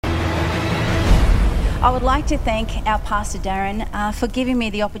I would like to thank our Pastor Darren for giving me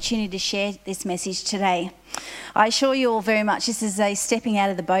the opportunity to share this message today. I assure you all very much this is a stepping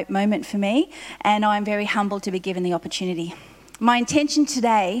out of the boat moment for me, and I'm very humbled to be given the opportunity. My intention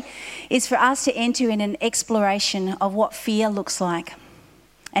today is for us to enter in an exploration of what fear looks like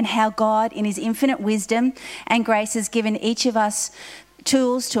and how God, in his infinite wisdom and grace, has given each of us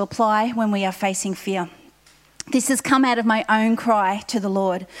tools to apply when we are facing fear. This has come out of my own cry to the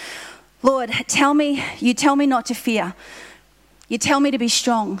Lord. Lord, you tell me not to fear. You tell me to be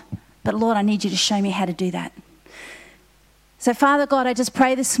strong. But Lord, I need you to show me how to do that. So Father God, I just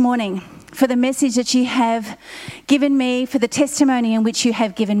pray this morning for the message that you have given me, for the testimony in which you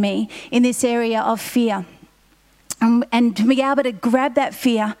have given me in this area of fear. And to be able to grab that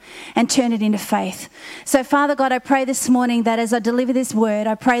fear and turn it into faith. So Father God, I pray this morning that as I deliver this word,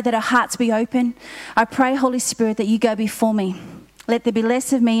 I pray that our hearts be open. I pray, Holy Spirit, that you go before me. Let there be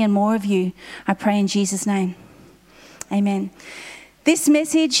less of me and more of you. I pray in Jesus' name. Amen. This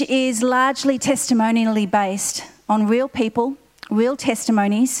message is largely testimonially based on real people, real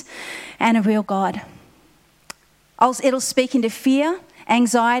testimonies, and a real God. It'll speak into fear,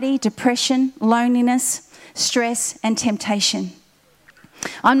 anxiety, depression, loneliness, stress, and temptation.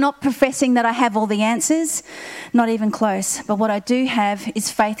 I'm not professing that I have all the answers, not even close, but what I do have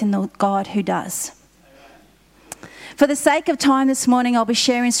is faith in the God who does. For the sake of time this morning, I'll be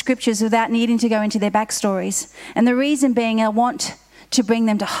sharing scriptures without needing to go into their backstories. And the reason being I want to bring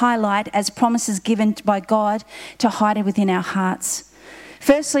them to highlight as promises given by God to hide it within our hearts.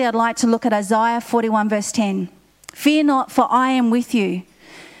 Firstly, I'd like to look at Isaiah 41 verse 10. Fear not, for I am with you.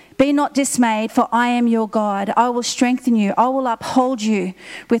 Be not dismayed, for I am your God. I will strengthen you. I will uphold you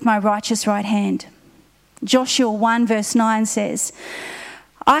with my righteous right hand. Joshua 1 verse 9 says,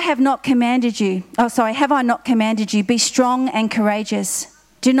 have I not commanded you? Be strong and courageous.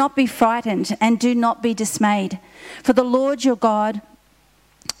 Do not be frightened and do not be dismayed. For the Lord your God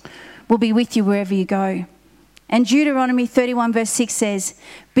will be with you wherever you go. And Deuteronomy 31 verse 6 says,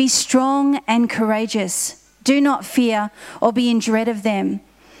 be strong and courageous. Do not fear or be in dread of them.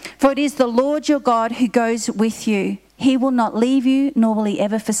 For it is the Lord your God who goes with you. He will not leave you, nor will he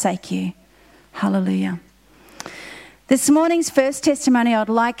ever forsake you. Hallelujah. This morning's first testimony, I'd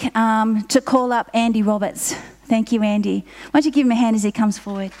like to call up Andy Roberts. Thank you, Andy. Why don't you give him a hand as he comes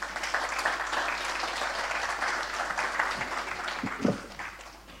forward?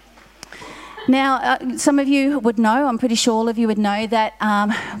 Now, some of you would know, I'm pretty sure all of you would know that,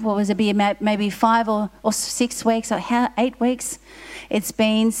 maybe 5 or 6 weeks or 8 weeks it's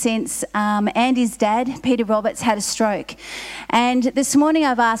been since Andy's dad, Peter Roberts, had a stroke. And this morning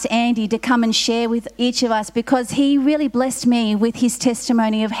I've asked Andy to come and share with each of us because he really blessed me with his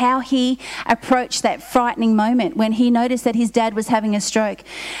testimony of how he approached that frightening moment when he noticed that his dad was having a stroke.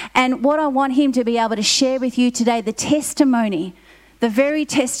 And what I want him to be able to share with you today, the very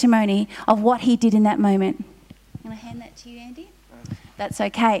testimony of what he did in that moment. Can I hand that to you, Andy? That's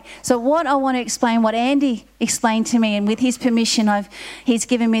okay. So what I want to explain, what Andy explained to me, and with his permission, he's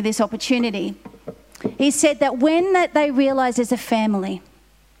given me this opportunity. He said that when they realised as a family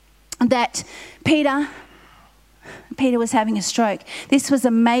that Peter was having a stroke. This was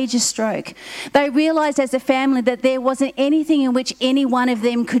a major stroke. They realised as a family that there wasn't anything in which any one of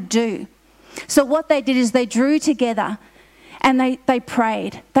them could do. So what they did is they drew together and they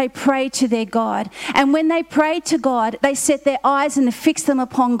prayed. They prayed to their God. And when they prayed to God, they set their eyes and fixed them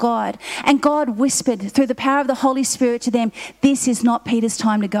upon God. And God whispered through the power of the Holy Spirit to them, this is not Peter's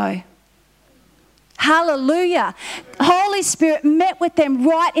time to go. Hallelujah. Holy Spirit met with them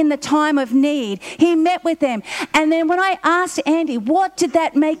right in the time of need. He met with them. And then when I asked Andy, what did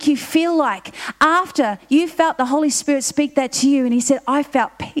that make you feel like after you felt the Holy Spirit speak that to you? And he said, I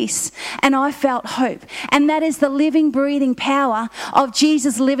felt peace and I felt hope. And that is the living, breathing power of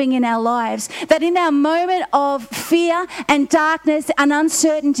Jesus living in our lives. That in our moment of fear and darkness and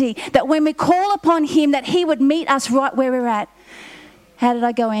uncertainty, that when we call upon him, that he would meet us right where we're at. How did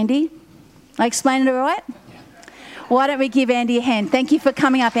I go, Andy? I explained it all right? Yeah. Why don't we give Andy a hand? Thank you for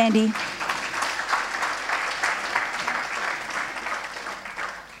coming up, Andy.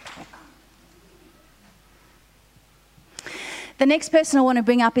 The next person I want to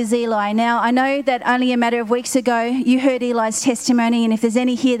bring up is Eli. Now, I know that only a matter of weeks ago you heard Eli's testimony, and if there's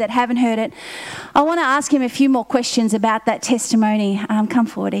any here that haven't heard it, I want to ask him a few more questions about that testimony. Come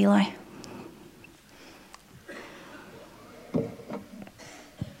forward, Eli.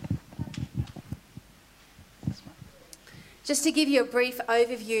 Just to give you a brief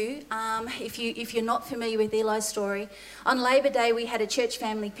overview, if you're not familiar with Eli's story, on Labor Day we had a church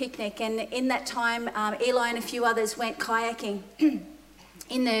family picnic, and in that time Eli and a few others went kayaking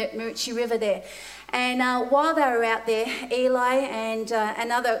in the Maruchi River there. And while they were out there, Eli and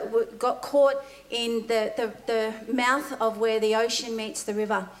another got caught in the mouth of where the ocean meets the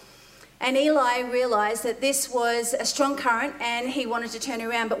river. And Eli realised that this was a strong current and he wanted to turn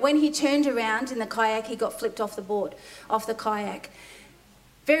around. But when he turned around in the kayak, he got flipped off the kayak.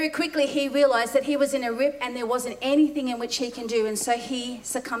 Very quickly he realised that he was in a rip and there wasn't anything in which he can do. And so he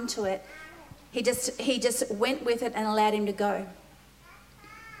succumbed to it. He just went with it and allowed him to go.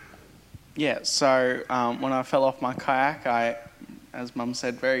 Yeah, so when I fell off my kayak, I, as Mum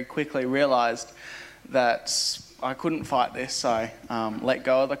said, very quickly realised that I couldn't fight this, so I let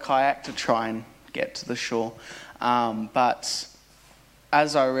go of the kayak to try and get to the shore. But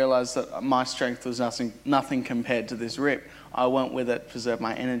as I realised that my strength was nothing compared to this rip, I went with it, preserved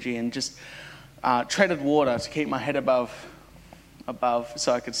my energy, and just treaded water to keep my head above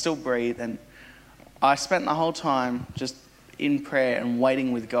so I could still breathe. And I spent the whole time just in prayer and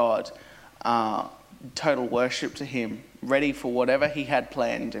waiting with God, total worship to Him, ready for whatever He had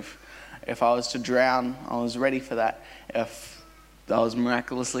planned. If I was to drown, I was ready for that. If I was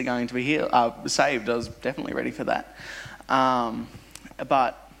miraculously going to be saved, I was definitely ready for that.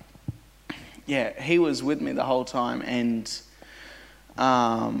 But yeah, He was with me the whole time, and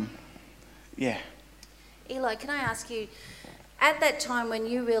yeah. Eli, can I ask you, at that time when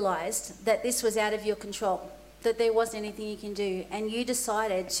you realised that this was out of your control, that there wasn't anything you can do, and you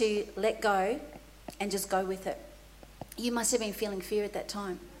decided to let go and just go with it, you must have been feeling fear at that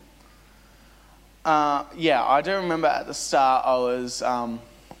time. Yeah, I do remember at the start I was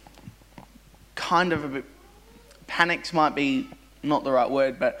kind of a bit panicked, might be not the right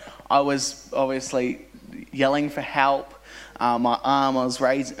word, but I was obviously yelling for help. My arm I was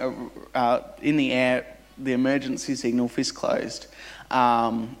raised in the air, the emergency signal, fist closed,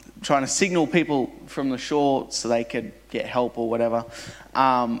 trying to signal people from the shore so they could get help or whatever.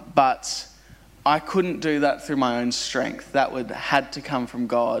 But I couldn't do that through my own strength. That had to come from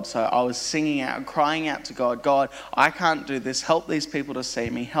God. So I was singing out, crying out to God, God, I can't do this. Help these people to see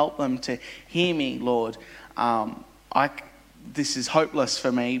me. Help them to hear me, Lord. This is hopeless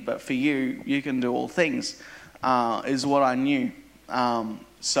for me, but for you, you can do all things, is what I knew.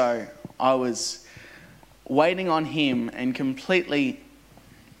 So I was waiting on Him and completely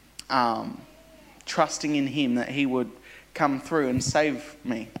trusting in Him that He would come through and save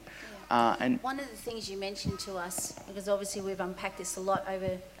me. And one of the things you mentioned to us, because obviously we've unpacked this a lot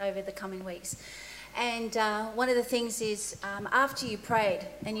over the coming weeks, and one of the things is after you prayed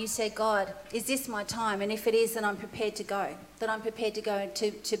and you said, God, is this my time? And if it is, then I'm prepared to go,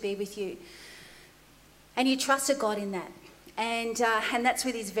 to be with you. And you trusted God in that. And that's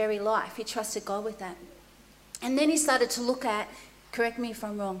with his very life. He trusted God with that. And then he started to look at, correct me if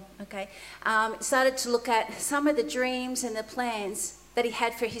I'm wrong, okay, started to look at some of the dreams and the plans that he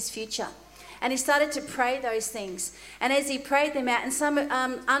had for his future. And he started to pray those things. And as he prayed them out, and some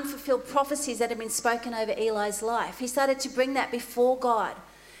unfulfilled prophecies that had been spoken over Eli's life, he started to bring that before God.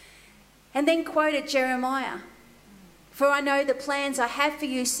 And then quoted Jeremiah, "For I know the plans I have for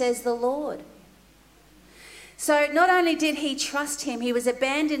you, says the Lord." So not only did he trust him, he was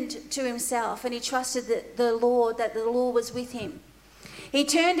abandoned to himself, and he trusted that the Lord was with him. He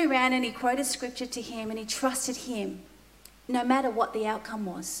turned around and he quoted scripture to him, and he trusted him no matter what the outcome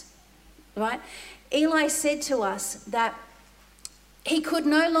was, right? Eli said to us that he could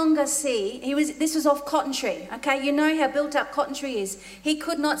no longer see, this was off Cotton Tree, okay? You know how built up Cotton Tree is. He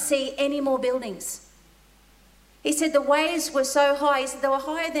could not see any more buildings. He said the waves were so high, he said they were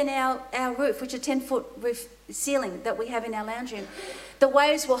higher than our roof, which is a 10-foot roof ceiling that we have in our lounge room. The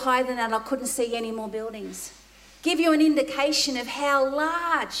waves were higher than that, and I couldn't see any more buildings. Give you an indication of how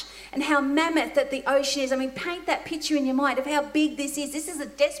large and how mammoth that the ocean is. I mean, paint that picture in your mind of how big this is. This is a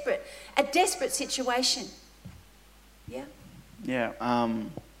desperate situation. Yeah? Yeah.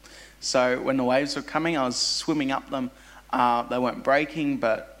 So when the waves were coming, I was swimming up them. They weren't breaking,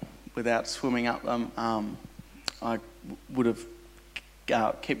 but without swimming up them, I would have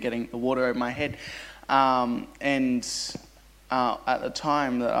kept getting the water over my head. And at the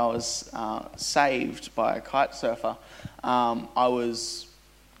time that I was saved by a kite surfer, I was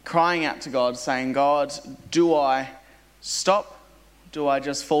crying out to God, saying, God, do I stop? Do I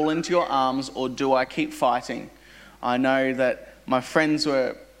just fall into your arms, or do I keep fighting? I know that my friends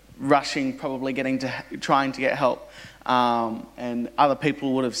were rushing, probably trying to get help, and other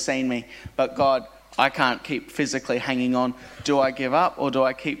people would have seen me. But God, I can't keep physically hanging on. Do I give up, or do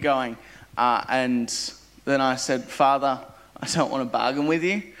I keep going? And then I said, Father, I don't want to bargain with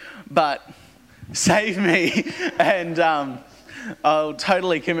you, but save me, and I'll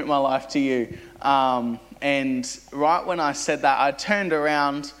totally commit my life to you. And right when I said that, I turned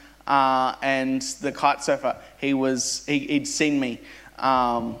around and the kite surfer, he'd seen me.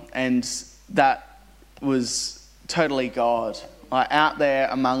 And that was totally God. Like out there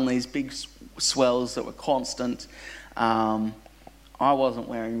among these big swells that were constant. I wasn't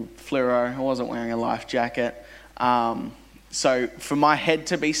wearing fluoro. I wasn't wearing a life jacket. So for my head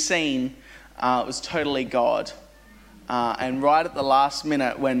to be seen, it was totally God. And right at the last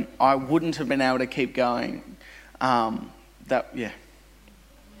minute when I wouldn't have been able to keep going, God did it.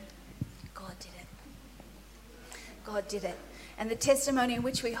 God did it. And the testimony in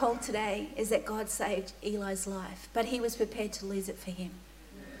which we hold today is that God saved Eli's life, but he was prepared to lose it for him.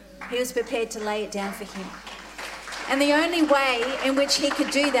 He was prepared to lay it down for him. And the only way in which he could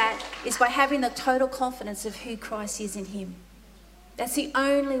do that is by having the total confidence of who Christ is in him. That's the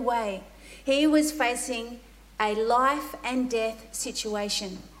only way. He was facing a life and death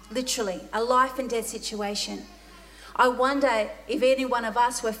situation, literally, a life and death situation. I wonder if any one of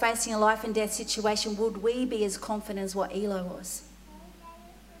us were facing a life and death situation, would we be as confident as what Eli was?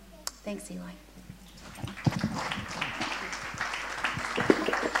 Thanks, Eli.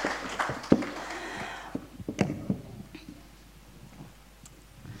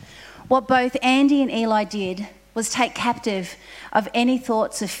 What both Andy and Eli did was take captive of any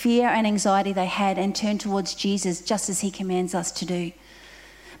thoughts of fear and anxiety they had and turn towards Jesus, just as he commands us to do.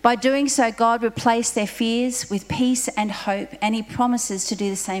 By doing so, God replaced their fears with peace and hope, and he promises to do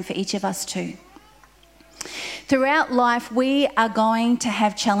the same for each of us too. Throughout life, we are going to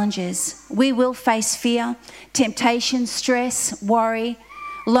have challenges. We will face fear, temptation, stress, worry,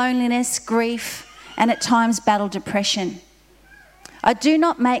 loneliness, grief, and at times battle depression. I do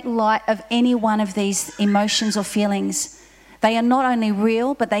not make light of any one of these emotions or feelings. They are not only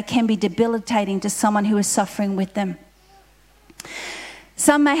real, but they can be debilitating to someone who is suffering with them.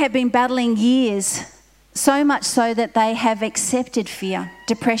 Some may have been battling years, so much so that they have accepted fear,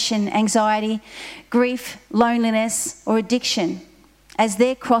 depression, anxiety, grief, loneliness, or addiction as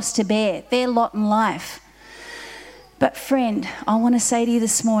their cross to bear, their lot in life. But friend, I want to say to you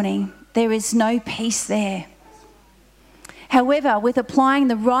this morning, there is no peace there. However, with applying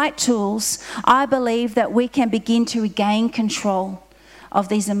the right tools, I believe that we can begin to regain control of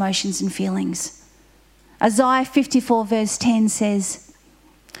these emotions and feelings. Isaiah 54 verse 10 says,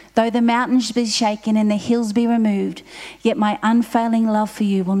 "Though the mountains be shaken and the hills be removed, yet my unfailing love for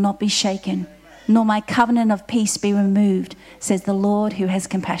you will not be shaken, nor my covenant of peace be removed, says the Lord who has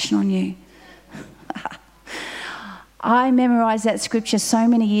compassion on you." I memorised that scripture so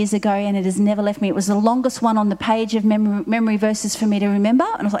many years ago and it has never left me. It was the longest one on the page of memory verses for me to remember.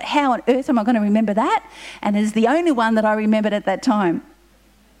 And I was like, how on earth am I going to remember that? And it is the only one that I remembered at that time.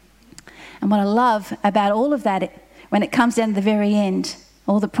 And what I love about all of that, when it comes down to the very end,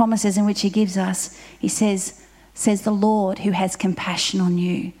 all the promises in which he gives us, he says the Lord who has compassion on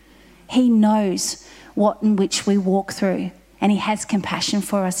you. He knows what in which we walk through and he has compassion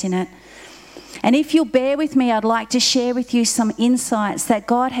for us in it. And if you'll bear with me, I'd like to share with you some insights that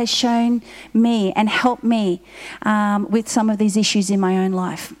God has shown me and helped me with some of these issues in my own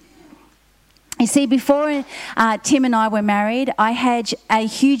life. You see, before Tim and I were married, I had a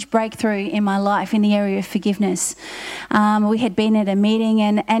huge breakthrough in my life in the area of forgiveness. We had been at a meeting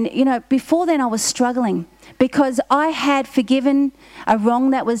and you know, before then I was struggling because I had forgiven a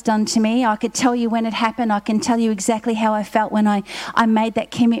wrong that was done to me. I could tell you when it happened. I can tell you exactly how I felt when I made that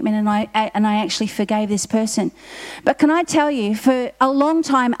commitment and I actually forgave this person. But can I tell you, for a long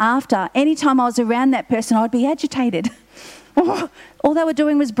time after, any time I was around that person, I'd be agitated. All they were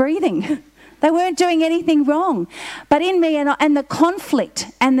doing was breathing. They weren't doing anything wrong. But in me, and the conflict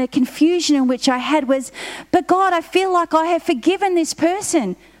and the confusion in which I had was, but God, I feel like I have forgiven this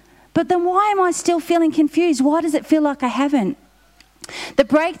person. But then why am I still feeling confused? Why does it feel like I haven't? The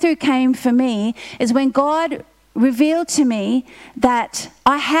breakthrough came for me is when God revealed to me that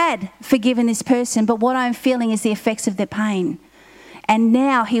I had forgiven this person, but what I'm feeling is the effects of their pain. And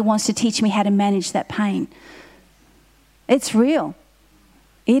now he wants to teach me how to manage that pain. It's real.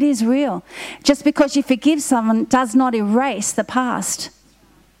 It is real. Just because you forgive someone does not erase the past.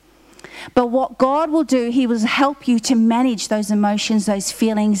 But what God will do, he will help you to manage those emotions, those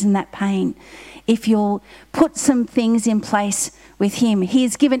feelings and that pain. If you'll put some things in place with him. He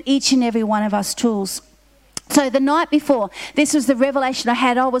has given each and every one of us tools. So the night before, this was the revelation I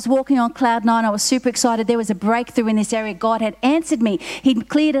had. I was walking on cloud nine. I was super excited. There was a breakthrough in this area. God had answered me. He'd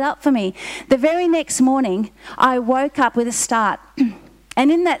cleared it up for me. The very next morning, I woke up with a start. And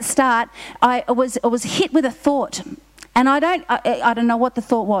in that start, I was hit with a thought. And I don't know what the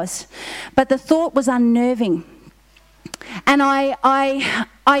thought was. But the thought was unnerving. And I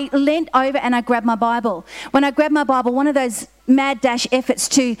I leant over and I grabbed my Bible. When I grabbed my Bible, one of those mad dash efforts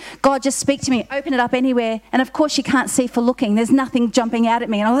to, God, just speak to me, open it up anywhere. And of course you can't see for looking. There's nothing jumping out at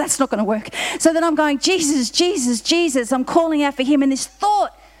me. And that's not going to work. So then I'm going, Jesus, Jesus, Jesus. I'm calling out for him. And this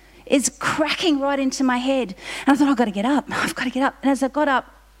thought is cracking right into my head. And I thought, I've got to get up. I've got to get up. And as I got up,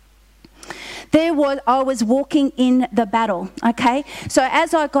 I was walking in the battle, okay? So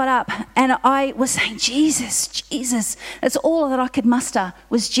as I got up and I was saying, Jesus, Jesus, that's all that I could muster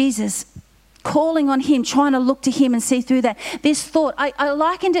was Jesus, calling on him, trying to look to him and see through that. This thought, I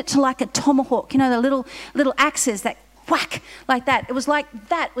likened it to like a tomahawk, you know, the little axes that whack like that. It was like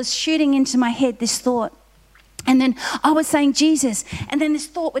that was shooting into my head, this thought. And then I was saying, Jesus, and then this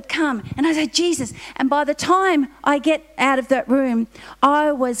thought would come, and I said, Jesus. And by the time I get out of that room,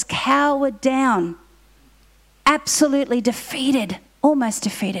 I was cowered down, absolutely defeated, almost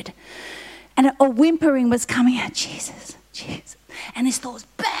defeated. And a whimpering was coming out, Jesus, Jesus. And this thought was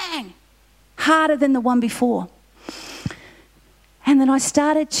bang, harder than the one before. And then I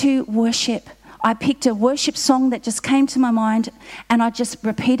started to worship. I picked a worship song that just came to my mind, and I just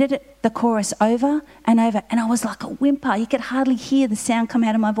repeated it, the chorus over and over. And I was like a whimper. You could hardly hear the sound come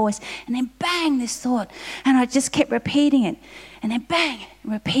out of my voice. And then bang, this thought. And I just kept repeating it. And then bang,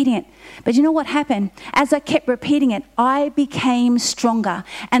 repeating it. But you know what happened? As I kept repeating it, I became stronger.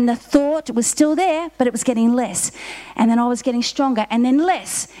 And the thought was still there, but it was getting less. And then I was getting stronger, and then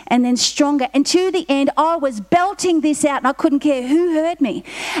less, and then stronger. And to the end, I was belting this out, and I couldn't care who heard me.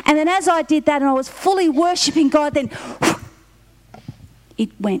 And then as I did that, and I was fully worshipping God, then it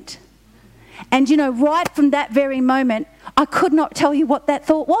went. And you know, right from that very moment, I could not tell you what that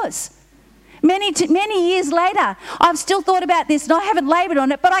thought was. Many years later, I've still thought about this and I haven't laboured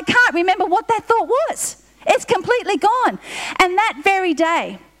on it, but I can't remember what that thought was. It's completely gone. And that very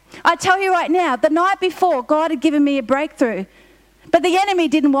day, I tell you right now, the night before, God had given me a breakthrough, but the enemy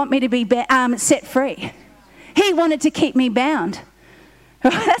didn't want me to be set free. He wanted to keep me bound.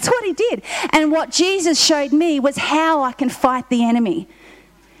 That's what he did. And what Jesus showed me was how I can fight the enemy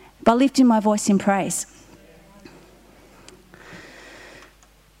by lifting my voice in praise.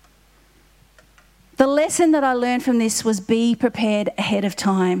 The lesson that I learned from this was be prepared ahead of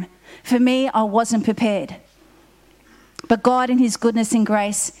time. For me, I wasn't prepared. But God in his goodness and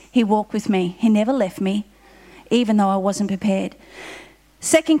grace, he walked with me. He never left me, even though I wasn't prepared.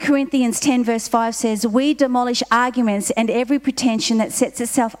 2 Corinthians 10 verse 5 says, we demolish arguments and every pretension that sets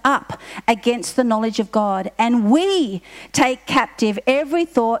itself up against the knowledge of God. And we take captive every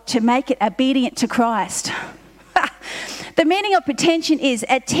thought to make it obedient to Christ. The meaning of pretension is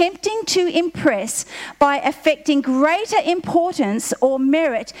attempting to impress by affecting greater importance or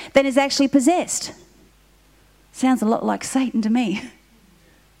merit than is actually possessed. Sounds a lot like Satan to me.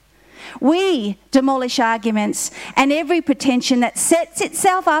 We demolish arguments and every pretension that sets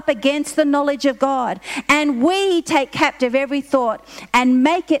itself up against the knowledge of God. And we take captive every thought and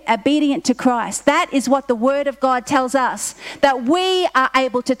make it obedient to Christ. That is what the Word of God tells us, that we are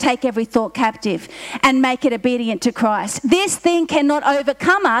able to take every thought captive and make it obedient to Christ. This thing cannot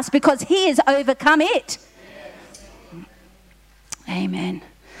overcome us because he has overcome it. Amen.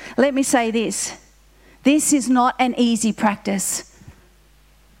 Let me say this. This is not an easy practice,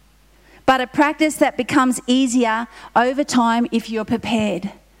 but a practice that becomes easier over time if you're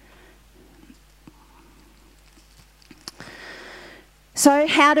prepared. So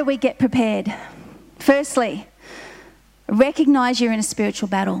how do we get prepared? Firstly, recognize you're in a spiritual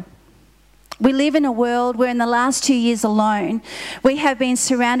battle. We live in a world where in the last 2 years alone, we have been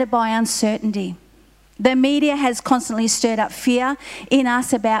surrounded by uncertainty. The media has constantly stirred up fear in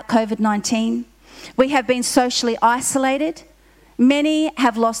us about COVID-19. We have been socially isolated. Many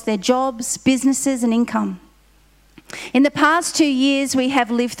have lost their jobs, businesses and income. In the past 2 years, we have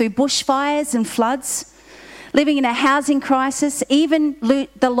lived through bushfires and floods, living in a housing crisis, even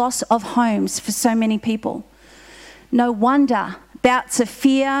the loss of homes for so many people. No wonder bouts of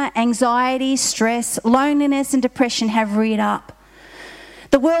fear, anxiety, stress, loneliness and depression have reared up.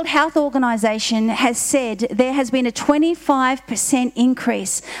 The World Health Organization has said there has been a 25%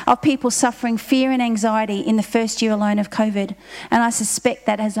 increase of people suffering fear and anxiety in the first year alone of COVID, and I suspect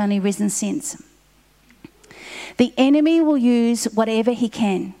that has only risen since. The enemy will use whatever he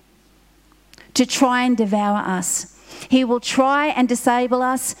can to try and devour us. He will try and disable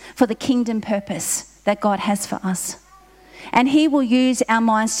us for the kingdom purpose that God has for us. And he will use our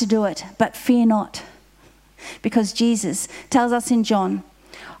minds to do it, but fear not. Because Jesus tells us in John,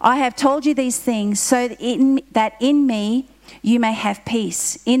 I have told you these things so that in me you may have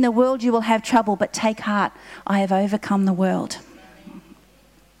peace. In the world you will have trouble, but take heart, I have overcome the world.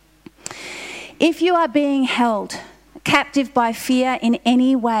 If you are being held captive by fear in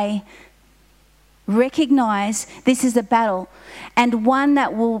any way, recognize this is a battle, and one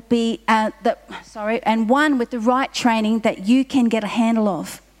that will be and one with the right training that you can get a handle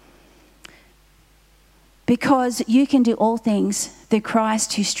of. Because you can do all things through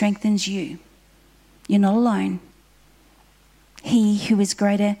Christ who strengthens you. You're not alone. He who is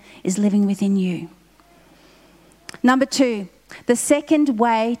greater is living within you. Number 2, the second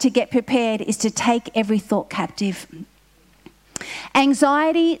way to get prepared is to take every thought captive.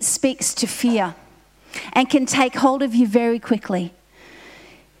 Anxiety speaks to fear and can take hold of you very quickly.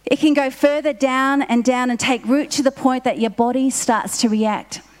 It can go further down and take root to the point that your body starts to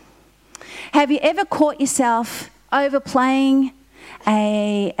react. Have you ever caught yourself overplaying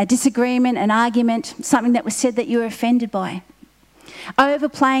a disagreement, an argument, something that was said that you were offended by?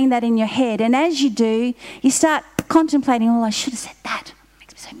 Overplaying that in your head. And as you do, you start contemplating, I should have said that. It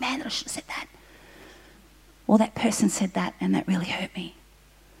makes me so mad that I should have said that. Or that person said that and that really hurt me.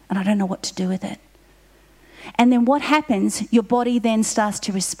 And I don't know what to do with it. And then what happens? Your body then starts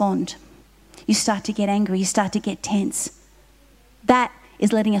to respond. You start to get angry. You start to get tense. That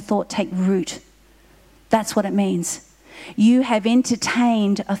is letting a thought take root. That's what it means. You have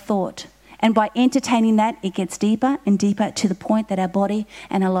entertained a thought. And by entertaining that, it gets deeper and deeper to the point that our body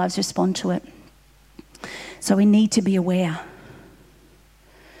and our lives respond to it. So we need to be aware.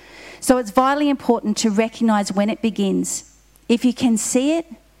 So it's vitally important to recognize when it begins. If you can see it,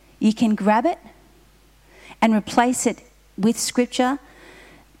 you can grab it and replace it with Scripture.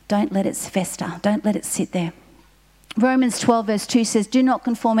 Don't let it fester. Don't let it sit there. Romans 12 verse 2 says, do not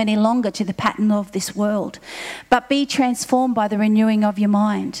conform any longer to the pattern of this world, but be transformed by the renewing of your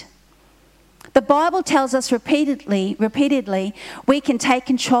mind. The Bible tells us repeatedly, we can take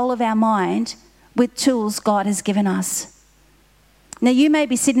control of our mind with tools God has given us. Now you may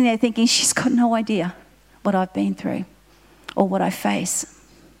be sitting there thinking, she's got no idea what I've been through or what I face.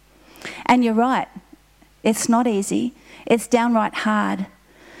 And you're right. It's not easy. It's downright hard.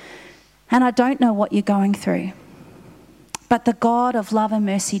 And I don't know what you're going through. But the God of love and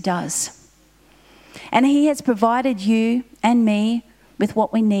mercy does. And He has provided you and me with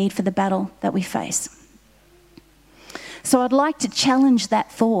what we need for the battle that we face. So I'd like to challenge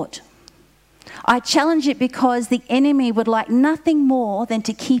that thought. I challenge it because the enemy would like nothing more than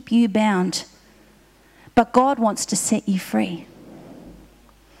to keep you bound. But God wants to set you free.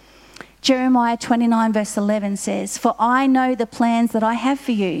 Jeremiah 29 verse 11 says, for I know the plans that I have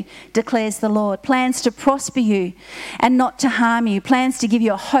for you, declares the Lord. Plans to prosper you and not to harm you. Plans to give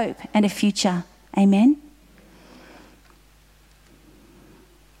you a hope and a future. Amen.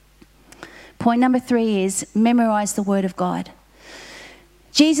 Point number 3 is memorize the Word of God.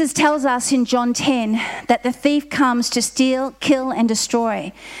 Jesus tells us in John 10 that the thief comes to steal, kill and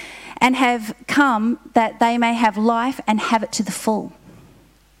destroy, and have come that they may have life and have it to the full.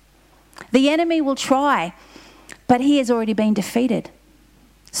 The enemy will try, but he has already been defeated.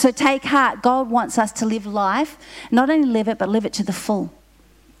 So take heart. God wants us to live life, not only live it, but live it to the full.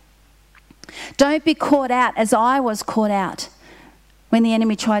 Don't be caught out as I was caught out when the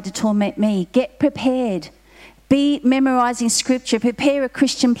enemy tried to torment me. Get prepared. Be memorizing Scripture. Prepare a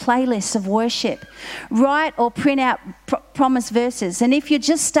Christian playlist of worship. Write or print out promise verses. And if you're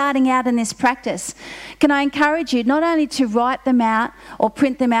just starting out in this practice, can I encourage you not only to write them out or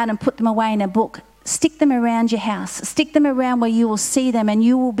print them out and put them away in a book, stick them around your house. Stick them around where you will see them and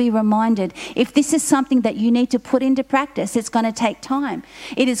you will be reminded. If this is something that you need to put into practice, it's going to take time.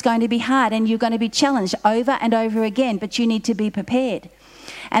 It is going to be hard and you're going to be challenged over and over again, but you need to be prepared.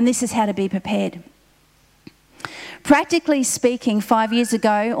 And this is how to be prepared. Practically speaking, 5 years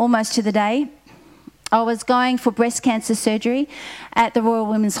ago, almost to the day, I was going for breast cancer surgery at the Royal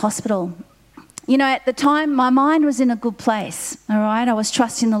Women's Hospital. You know, at the time, my mind was in a good place, all right? I was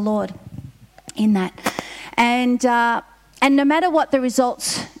trusting the Lord in that. And no matter what the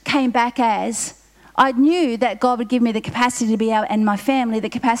results came back as, I knew that God would give me the capacity to be able, and my family, the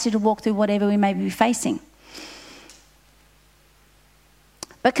capacity to walk through whatever we may be facing.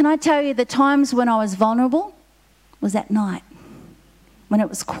 But can I tell you, the times when I was vulnerable was at night, when it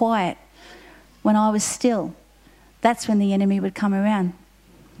was quiet, when I was still. That's when the enemy would come around.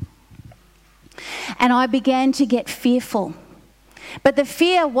 And I began to get fearful. But the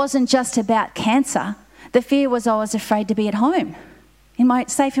fear wasn't just about cancer. The fear was I was afraid to be at home,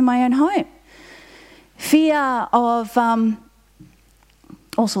 safe in my own home. Fear of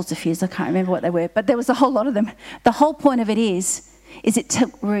all sorts of fears. I can't remember what they were, but there was a whole lot of them. The whole point of it is it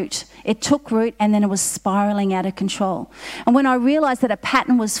took root. It took root and then it was spiraling out of control. And when I realised that a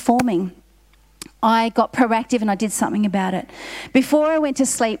pattern was forming I got proactive and I did something about it. Before I went to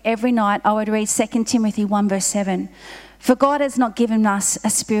sleep every night, I would read 2 Timothy 1 verse 7. For God has not given us a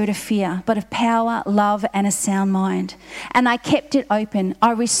spirit of fear, but of power, love, and a sound mind. And I kept it open.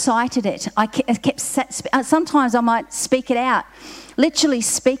 I recited it. Sometimes I might speak it out, literally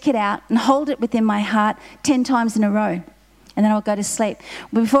speak it out and hold it within my heart 10 times in a row. And then I would go to sleep.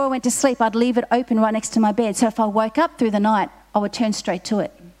 Before I went to sleep, I'd leave it open right next to my bed. So if I woke up through the night, I would turn straight to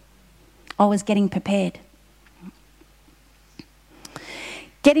it. I was getting prepared.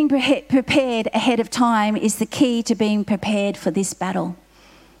 Getting prepared ahead of time is the key to being prepared for this battle.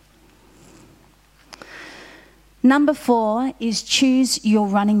 Number 4 is choose your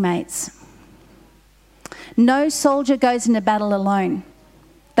running mates. No soldier goes into battle alone.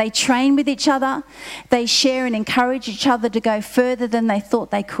 They train with each other. They share and encourage each other to go further than they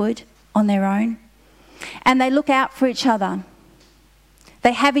thought they could on their own. And they look out for each other.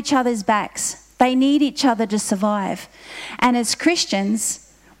 They have each other's backs. They need each other to survive. And as Christians,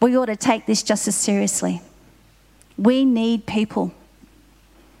 we ought to take this just as seriously. We need people.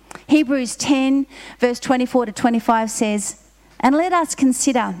 Hebrews 10 verse 24 to 25 says, and let us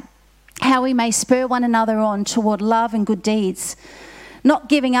consider how we may spur one another on toward love and good deeds, not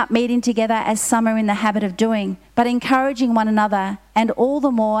giving up meeting together as some are in the habit of doing, but encouraging one another, and all the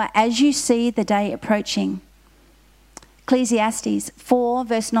more as you see the day approaching. Ecclesiastes 4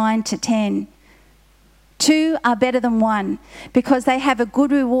 verse 9 to 10. 2 are better than 1, because they have a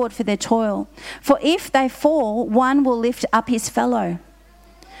good reward for their toil. For if they fall, one will lift up his fellow.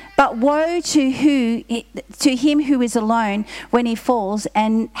 But woe to him who is alone when he falls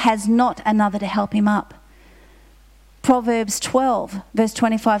and has not another to help him up. Proverbs 12 verse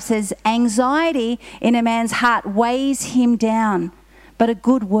 25 says, anxiety in a man's heart weighs him down, but a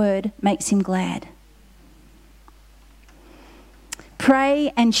good word makes him glad.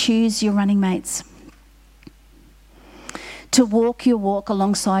 Pray and choose your running mates to walk your walk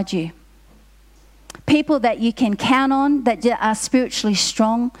alongside you. People that you can count on, that are spiritually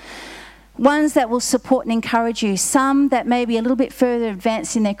strong, ones that will support and encourage you, some that may be a little bit further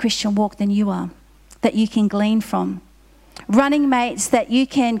advanced in their Christian walk than you are, that you can glean from. Running mates that you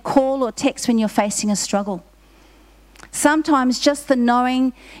can call or text when you're facing a struggle. Sometimes just the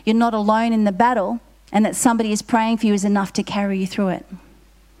knowing you're not alone in the battle and that somebody is praying for you is enough to carry you through it.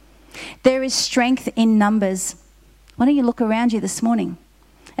 There is strength in numbers. Why don't you look around you this morning?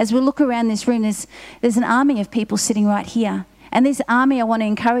 As we look around this room, there's an army of people sitting right here. And this army, I want to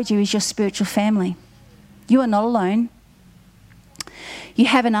encourage you, is your spiritual family. You are not alone. You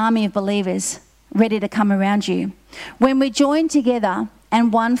have an army of believers ready to come around you. When we join together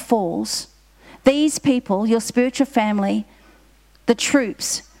and one falls, these people, your spiritual family, the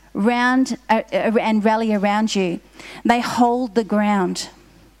troops, round and rally around you. They hold the ground.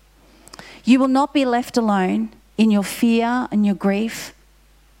 You will not be left alone in your fear and your grief,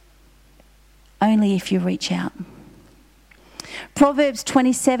 only if you reach out. Proverbs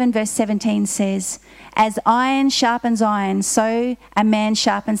 27 verse 17 says, as iron sharpens iron, so a man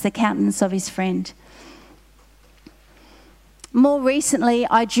sharpens the countenance of his friend. More recently,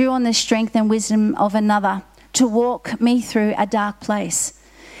 I drew on the strength and wisdom of another to walk me through a dark place.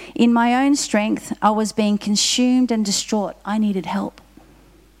 In my own strength, I was being consumed and distraught. I needed help.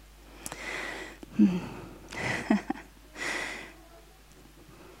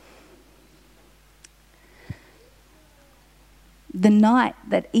 The night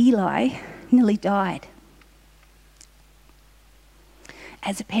that Eli nearly died,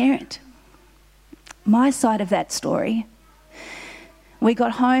 as a parent, my side of that story, we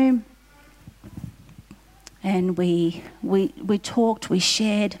got home and we talked, we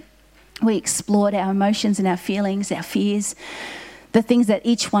shared, we explored our emotions and our feelings, our fears, the things that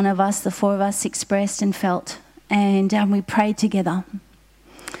each one of us, the 4 of us, expressed and felt, and we prayed together.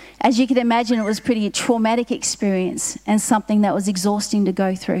 As you can imagine, it was a pretty traumatic experience and something that was exhausting to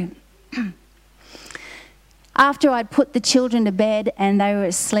go through. After I'd put the children to bed and they were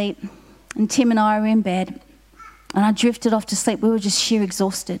asleep, and Tim and I were in bed, and I drifted off to sleep, we were just sheer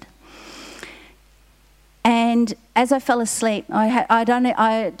exhausted. And as I fell asleep, I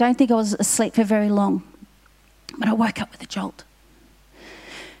don't think I was asleep for very long, but I woke up with a jolt.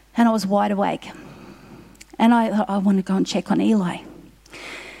 And I was wide awake. And I thought, I want to go and check on Eli.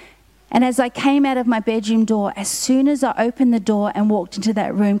 And as I came out of my bedroom door, as soon as I opened the door and walked into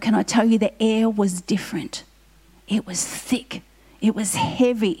that room, can I tell you, the air was different. It was thick. It was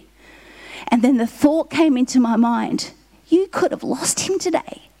heavy. And then the thought came into my mind, you could have lost him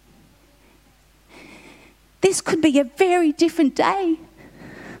today. This could be a very different day.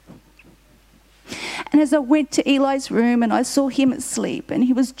 And as I went to Eli's room and I saw him asleep and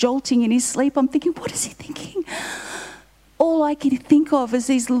he was jolting in his sleep, I'm thinking, what is he thinking? All I could think of is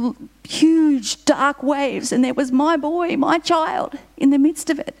these huge dark waves, and there was my boy, my child, in the midst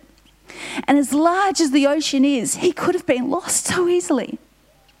of it. And as large as the ocean is, he could have been lost so easily.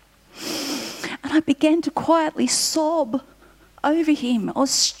 And I began to quietly sob over him. I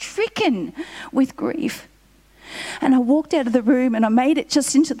was stricken with grief. And I walked out of the room and I made it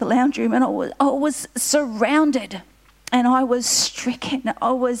just into the lounge room, and I was surrounded and I was stricken.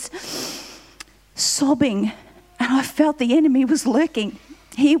 I was sobbing, and I felt the enemy was lurking.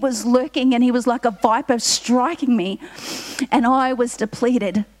 He was lurking, and he was like a viper striking me, and I was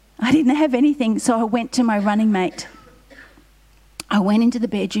depleted. I didn't have anything, so I went to my running mate. I went into the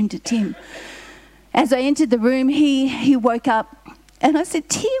bedroom to Tim. As I entered the room, he woke up, and I said,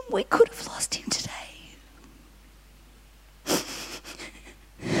 Tim, we could have lost him today.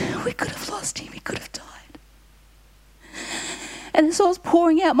 We could have lost him. He could have died. And as I was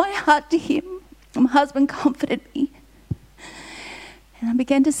pouring out my heart to him, my husband comforted me. And I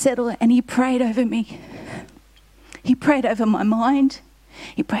began to settle, and he prayed over me. He prayed over my mind.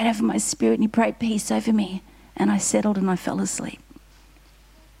 He prayed over my spirit, and he prayed peace over me. And I settled and I fell asleep.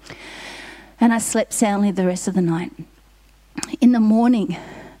 And I slept soundly the rest of the night. In the morning,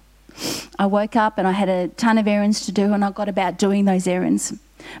 I woke up and I had a ton of errands to do, and I got about doing those errands.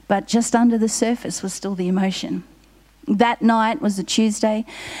 But just under the surface was still the emotion. That night was a Tuesday.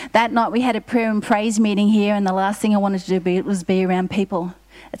 That night we had a prayer and praise meeting here, and the last thing I wanted to do was be around people.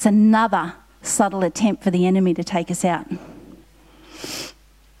 It's another subtle attempt for the enemy to take us out.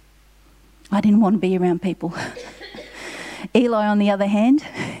 I didn't want to be around people. Eli, on the other hand,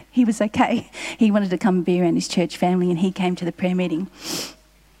 he was okay. He wanted to come and be around his church family, and he came to the prayer meeting.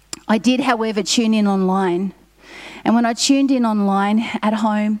 I did, however, tune in online. And when I tuned in online at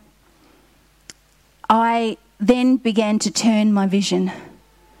home, I then began to turn my vision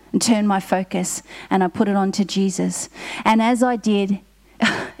and turn my focus, and I put it onto Jesus. And as I did,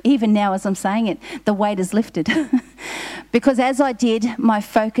 even now as I'm saying it, the weight is lifted. Because as I did, my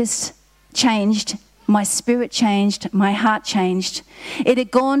focus changed, my spirit changed, my heart changed. It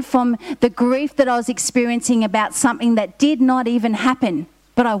had gone from the grief that I was experiencing about something that did not even happen,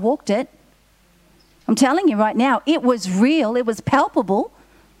 but I walked it. I'm telling you right now, it was real, it was palpable.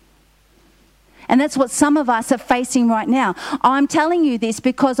 And that's what some of us are facing right now. I'm telling you this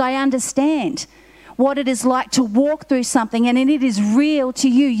because I understand what it is like to walk through something, and it is real to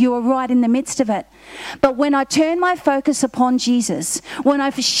you. You are right in the midst of it. But when I turned my focus upon Jesus, when I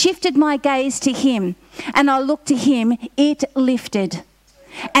shifted my gaze to him and I looked to him, it lifted.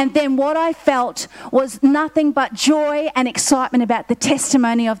 And then what I felt was nothing but joy and excitement about the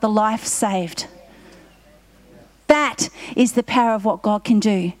testimony of the life saved. That is the power of what God can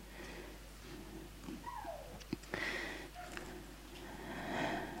do.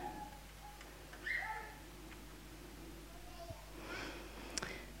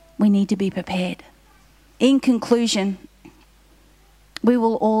 We need to be prepared. In conclusion, we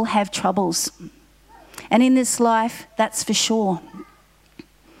will all have troubles. And in this life, that's for sure.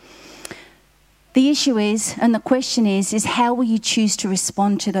 The issue is, and the question is how will you choose to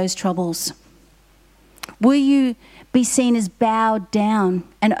respond to those troubles? Will you be seen as bowed down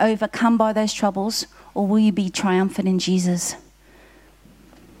and overcome by those troubles, or will you be triumphant in Jesus?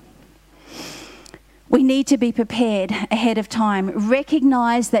 We need to be prepared ahead of time.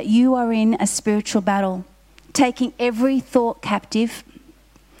 Recognize that you are in a spiritual battle, taking every thought captive,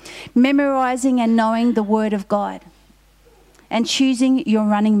 memorizing and knowing the Word of God, and choosing your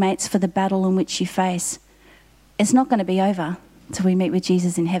running mates for the battle in which you face. It's not going to be over until we meet with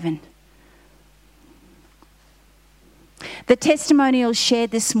Jesus in heaven. The testimonials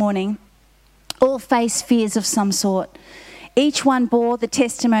shared this morning all face fears of some sort. Each one bore the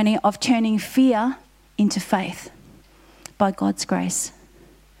testimony of turning fear into faith by God's grace.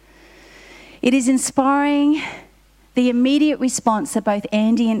 It is inspiring the immediate response that both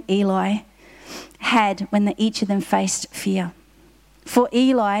Andy and Eli had when each of them faced fear. For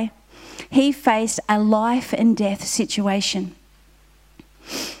Eli, he faced a life and death situation.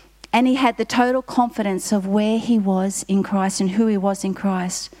 And he had the total confidence of where he was in Christ and who he was in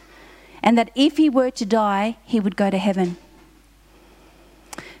Christ. And that if he were to die, he would go to heaven.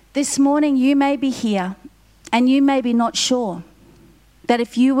 This morning you may be here and you may be not sure that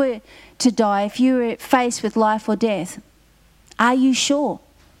if you were to die, if you were faced with life or death, are you sure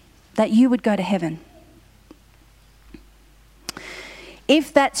that you would go to heaven?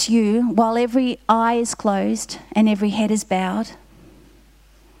 If that's you, while every eye is closed and every head is bowed,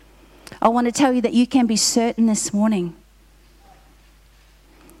 I want to tell you that you can be certain this morning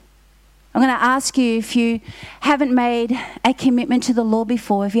I'm going to ask you, if you haven't made a commitment to the Lord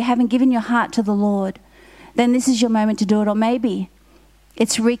before, if you haven't given your heart to the Lord, then this is your moment to do it. Or maybe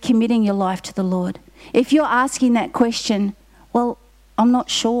it's recommitting your life to the Lord. If you're asking that question, well, I'm not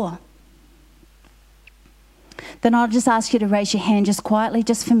sure, then I'll just ask you to raise your hand just quietly,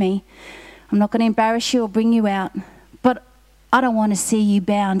 just for me. I'm not going to embarrass you or bring you out, but I don't want to see you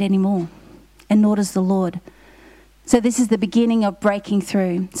bound anymore, and nor does the Lord. So this is the beginning of breaking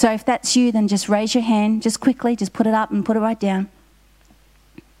through. So if that's you, then just raise your hand, just quickly, just put it up and put it right down.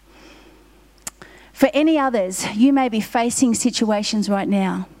 For any others, you may be facing situations right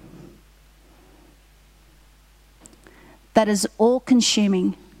now that is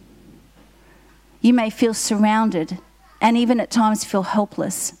all-consuming. You may feel surrounded and even at times feel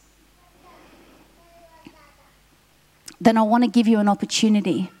helpless. Then I want to give you an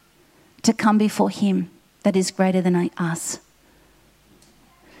opportunity to come before Him that is greater than us.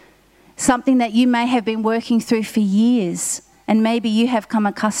 Something that you may have been working through for years, and maybe you have come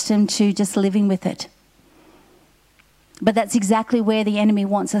accustomed to just living with it. But that's exactly where the enemy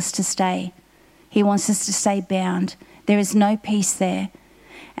wants us to stay. He wants us to stay bound. There is no peace there.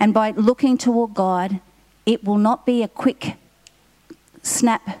 And by looking toward God, it will not be a quick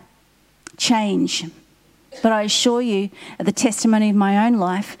snap change. But I assure you, the testimony of my own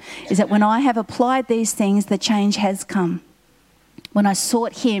life is that when I have applied these things, the change has come. When I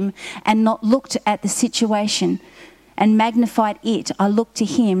sought Him and not looked at the situation and magnified it, I looked to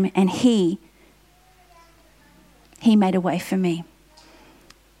Him, and He made a way for me.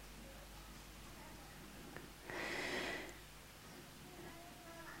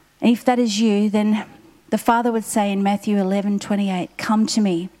 And if that is you, then the Father would say in Matthew 11:28, "Come to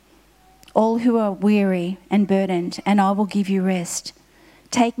me, all who are weary and burdened, and I will give you rest.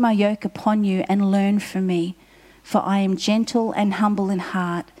 Take my yoke upon you and learn from me, for I am gentle and humble in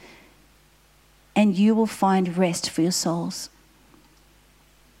heart, and you will find rest for your souls."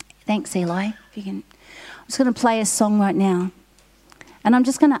 Thanks, Eli. If you can, I'm just going to play a song right now, and I'm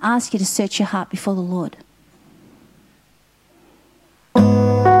just going to ask you to search your heart before the Lord.